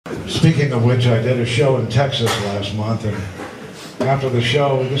Speaking of which, I did a show in Texas last month, and after the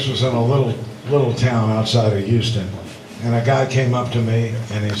show, this was in a little town outside of Houston, and a guy came up to me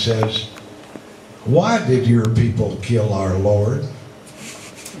and he says, "Why did your people kill our Lord?"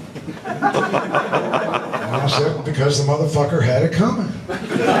 And I said, "Because the motherfucker had it coming."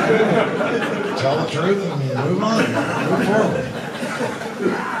 Tell the truth and move on, move forward.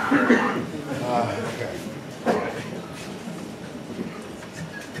 Okay.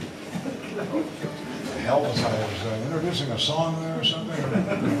 The hell was I introducing a song there or something?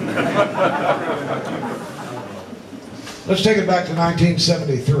 Let's take it back to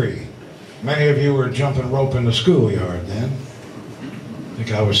 1973. Many of you were jumping rope in the schoolyard then. I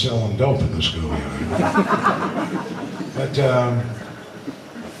think I was selling dope in the schoolyard. But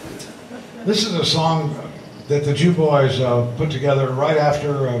this is a song that the Jew Boys put together right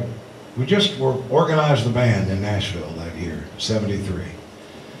after we just organized the band in Nashville that year, '73.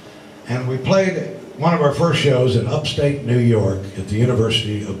 And we played one of our first shows in upstate New York at the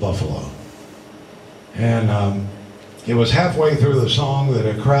University of Buffalo. And it was halfway through the song that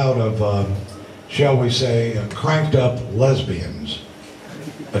a crowd of, shall we say, cranked up lesbians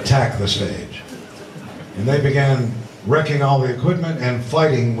attacked the stage. And they began wrecking all the equipment and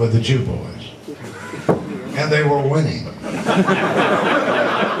fighting with the Jew Boys. And they were winning.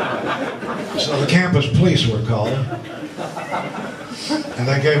 So the campus police were called. And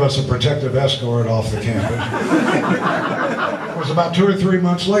they gave us a protective escort off the campus. It was about 2 or 3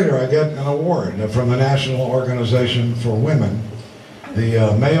 months later I get an award from the National Organization for Women,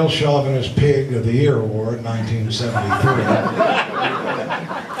 the Male Chauvinist Pig of the Year Award, 1973.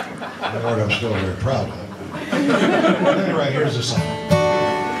 An award I'm still very proud of. Anyway, here's the song.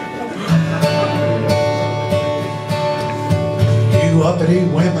 You uppity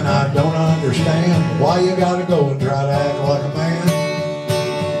women, I don't understand why you gotta go and try to act like a man.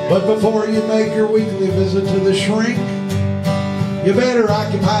 But before you make your weekly visit to the shrink, you better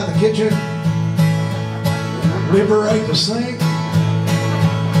occupy the kitchen, liberate the sink,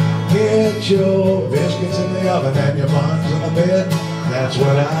 get your biscuits in the oven and your buns in the bed. That's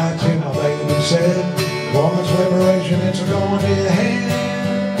what I to my baby said. Woman's liberation, it's going to your head.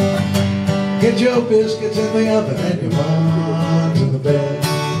 Get your biscuits in the oven and your buns in the bed.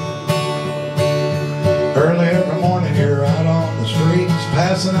 Early every morning you're out on the streets,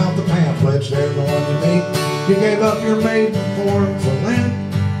 passing out the pamphlets to everyone you meet. You gave up your maiden form for Lent.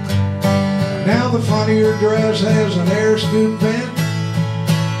 Now the front of your dress has an air scoop vent.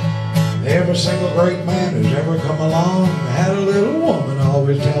 Every single great man who's ever come along had a little woman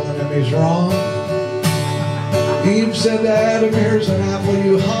always telling him he's wrong. Eve said to Adam, "Here's an apple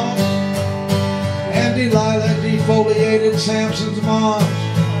you hawk," and Delilah defoliated Samson's moss.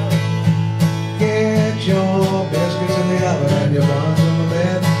 Get your biscuits in the oven and your buns in the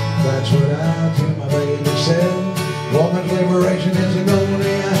bed. That's what I to my baby said. Woman's liberation isn't going to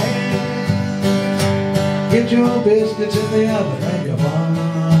your hand. Get your biscuits in the oven and your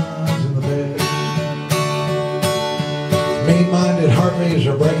buns in the bed. Mean-minded harpies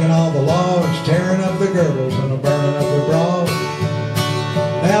are breaking all the laws, tearing up the girdles and burning up the bras.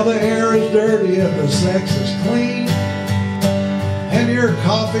 Now the air is dirty and the sex is clean, and your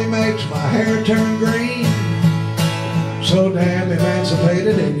coffee makes my hair turn green. So damn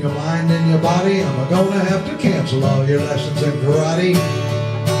emancipated in your mind and your body, I'm gonna have to cancel all your lessons in karate.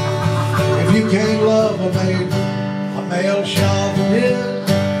 If you can't love a male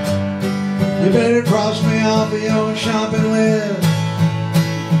chauvinist, you better cross me off of your shopping list.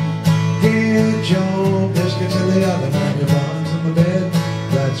 Get your biscuits in the oven and your buns in the bed.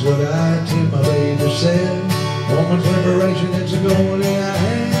 That's what I to my baby said. Woman's liberation, it's a going in your hand.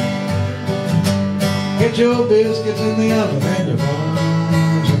 Get your biscuits in the oven and your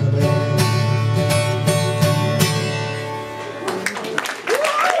buns in the bed.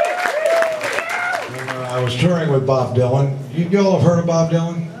 I was touring with Bob Dylan. You all have heard of Bob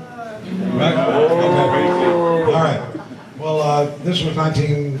Dylan? Right? Okay. All right. Well, this was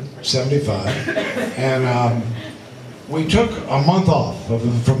 1975, and we took a month off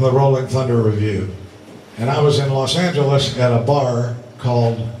from the Rolling Thunder Review, and I was in Los Angeles at a bar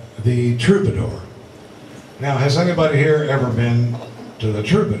called the Troubadour. Now, has anybody here ever been to the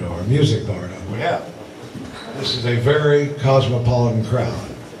Troubadour music bar? We have. This is a very cosmopolitan crowd,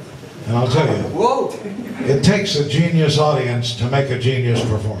 and I'll tell you, it takes a genius audience to make a genius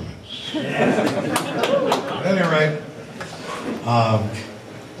performance. At any rate,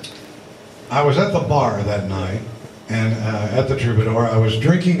 I was at the bar that night, and at the Troubadour, I was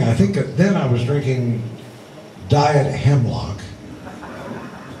drinking, I think then I was drinking Diet Hemlock,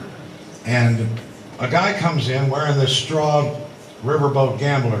 and a guy comes in wearing this straw riverboat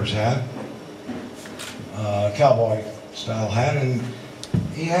gambler's hat, cowboy style hat, and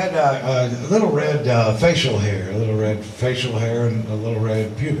he had a little red facial hair, and a little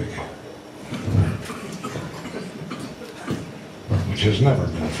red pubic hair. Which has never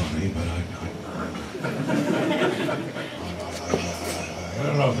been funny, but I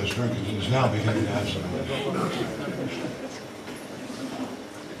don't know if this drink is now beginning to have some.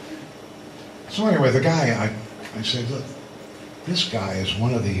 So anyway, the guy, I said, look, this guy is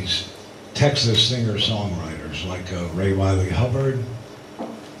one of these Texas singer-songwriters like Ray Wiley Hubbard,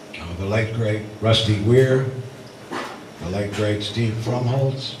 the late great Rusty Weir, the late great Steve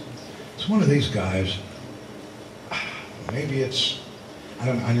Frumholtz. It's one of these guys. Maybe it's,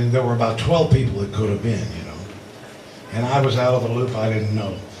 I mean, there were about 12 people it could have been, you know. And I was out of the loop, I didn't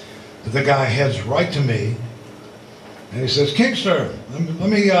know. But the guy heads right to me, and he says, Kinkster, let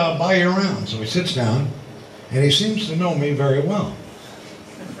me buy you around. So he sits down, and he seems to know me very well.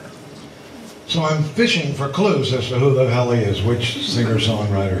 So I'm fishing for clues as to who the hell he is, which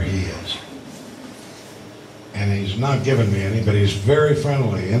singer-songwriter he is. And he's not giving me any, but he's very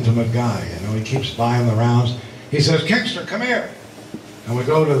friendly, intimate guy, you know. He keeps buying the rounds. He says, Kinkster, come here. And we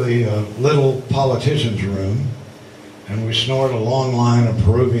go to the little politician's room, and we snort a long line of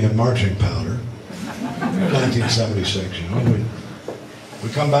Peruvian marching powder. 1976, you know. We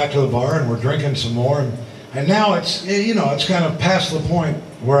come back to the bar, and we're drinking some more. And now it's, you know, it's kind of past the point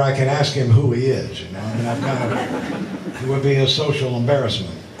where I can ask him who he is, you know. I mean, I've kind of, it would be a social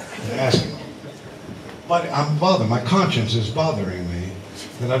embarrassment to ask him. But I'm bothered. My conscience is bothering me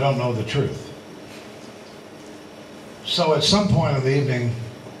that I don't know the truth. So at some point in the evening,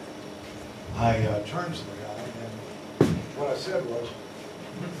 I turned to the guy, and what I said was,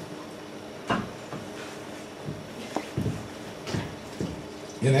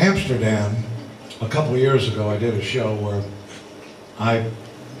 in Amsterdam, a couple of years ago, I did a show where I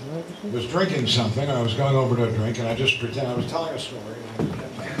was drinking something, and I was going over to a drink, and I just pretended I was telling a story.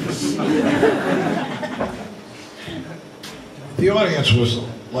 The audience was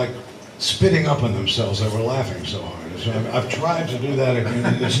like spitting up on themselves. They were laughing so hard. So I've tried to do that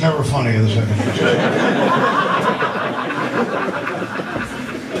again. It's never funny in the second.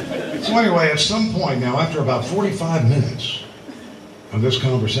 So anyway, at some point now, after about 45 minutes of this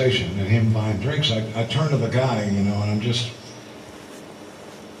conversation and him buying drinks, I turned to the guy, you know, and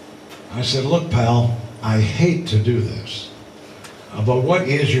I said, look, pal, I hate to do this, but what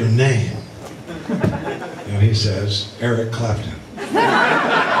is your name? And he says, Eric Clapton.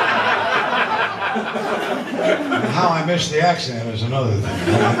 How I missed the accent is another thing.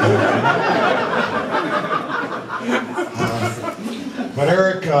 But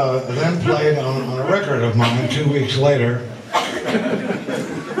Eric then played on a record of mine 2 weeks later.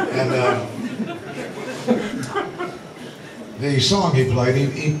 And the song he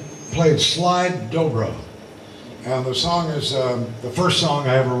played Slide Dobro. And the song is the first song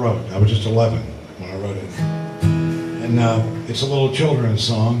I ever wrote. I was just 11 when I wrote it. And it's a little children's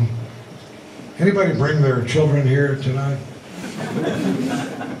song. Anybody bring their children here tonight?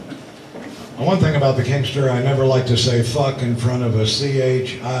 One thing about the Kinkster, I never like to say fuck in front of a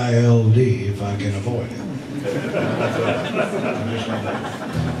CHILD if I can avoid it.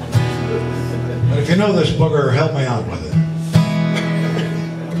 But if you know this booger, help me out with it.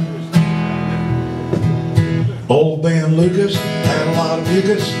 Old Ben Lucas had a lot of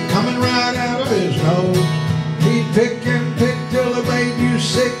mucus coming right out of his nose. He'd pick and pick till it made you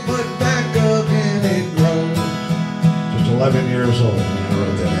sick, but back again it grows. Just 11 years old when I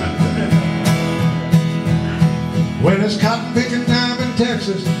wrote that out. When it's cotton picking time in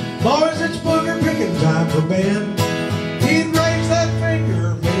Texas, boys, it's booger picking time for Ben. He'd raise that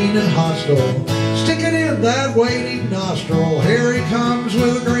finger, mean and hostile, stick it in that waiting nostril. Here he comes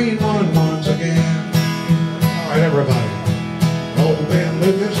with a green one once again. All right, everybody. Old Ben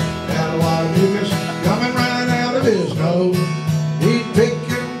Lucas had a lot of mucus coming right out of his nose. He'd pick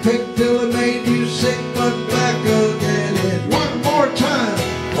and pick till it made you sick, but back again it. One more time.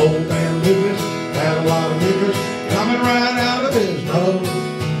 Old Ben Lucas had a lot of mucus coming right out of his nose.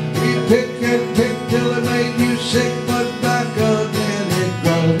 He'd pick and pick till it made you sick, but back again it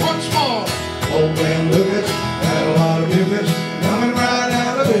grows. Once more. Old Ben Lucas had a lot of mucus coming right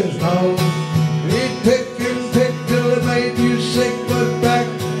out of his nose. He'd pick and pick till it made you sick, but back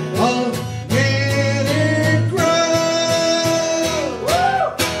again it grows.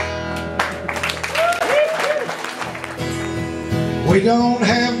 We don't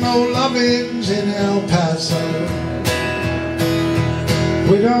have no lovings in El Paso.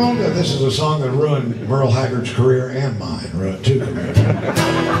 We don't. This is a song that ruined Merle Haggard's career and mine. Ruined two careers. It's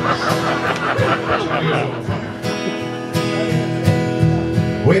unusual.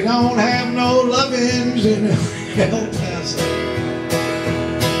 We don't have no love-ins in El Paso.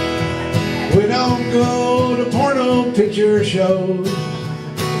 We don't go to porno picture shows.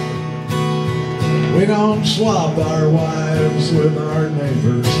 We don't swap our wives with our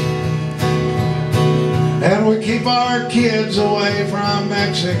neighbors. And we keep our kids away from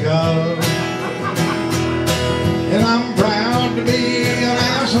Mexico. And I'm proud to be an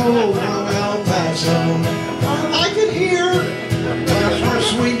asshole from El Paso. I like it here, that's where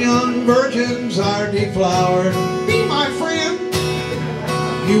sweet young virgins are deflowered. Be my friend.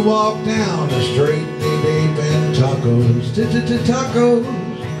 You walk down the street knee-deep in tacos, tacos,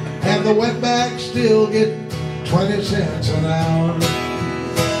 and the wetbacks still get 20 cents an hour.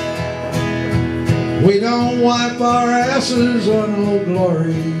 We don't wipe our asses on Old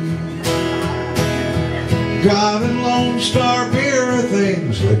Glory. God and Lone Star beer are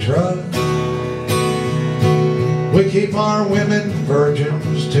things we trust. We keep our women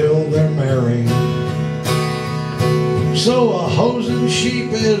virgins till they're married. So a hosing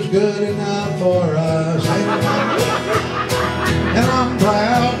sheep is good enough for us. And I'm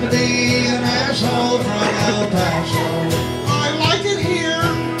proud to be an asshole from El Paso. I like it here,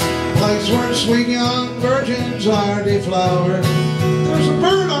 place where sweet young virgins are deflowered. There's a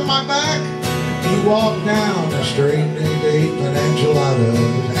bird on my back. You walk down the street knee-deep in enchiladas,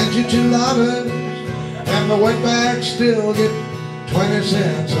 and the wetbacks still get 20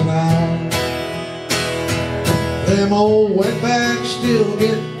 cents an hour. Them old wetbacks still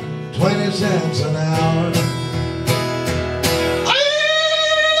get 20 cents an hour.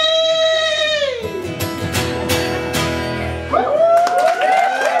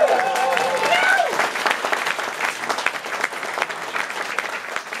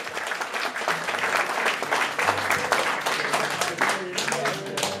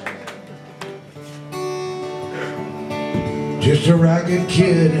 Just a ragged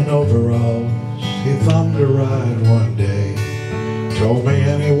kid in overalls, he thumbed a ride one day. Told me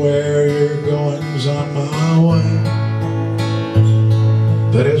anywhere you're going's on my way.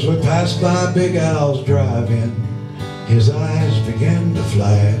 But as we passed by Big Al's drive-in, his eyes began to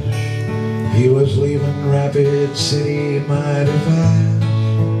flash. He was leaving Rapid City mighty fast.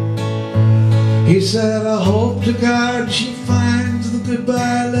 He said, I hope to God she finds the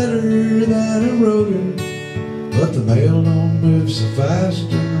goodbye letter that I wrote her. But the mail don't move so fast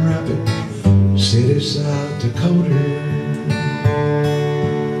in Rapid City, South Dakota.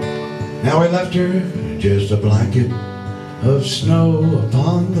 Now we left her just a blanket of snow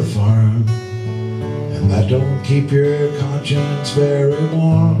upon the farm, and that don't keep your conscience very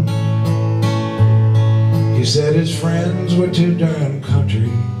warm. He said his friends were too darn country,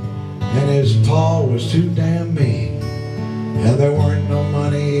 and his pa was too damn mean, and there weren't no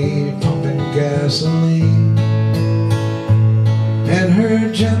money pumping gasoline. And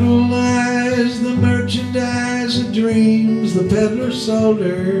her gentle eyes, the merchandise of dreams the peddler sold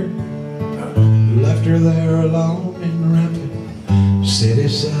her, left her there alone in Rapid City,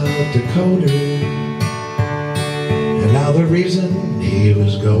 South Dakota. And now the reason he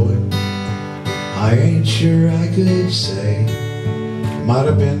was going, I ain't sure I could say. Might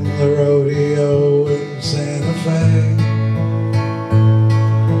have been the rodeo in Santa Fe.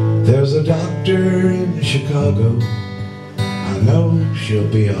 There's a doctor in Chicago, I know she'll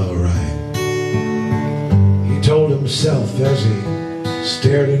be alright. He told himself as he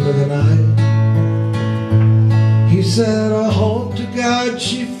stared into the night. He said, I hope to God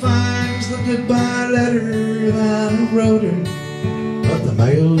she finds the goodbye letter that I wrote her. But the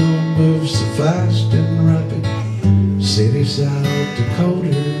mail don't move so fast in Rapid City, South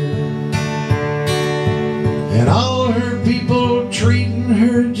Dakota. And all her people treating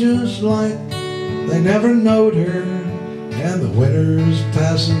her just like they never knowed her. And the winter's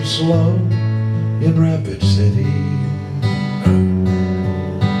passing slow in Rapid City.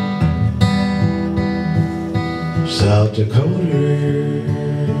 South Dakota.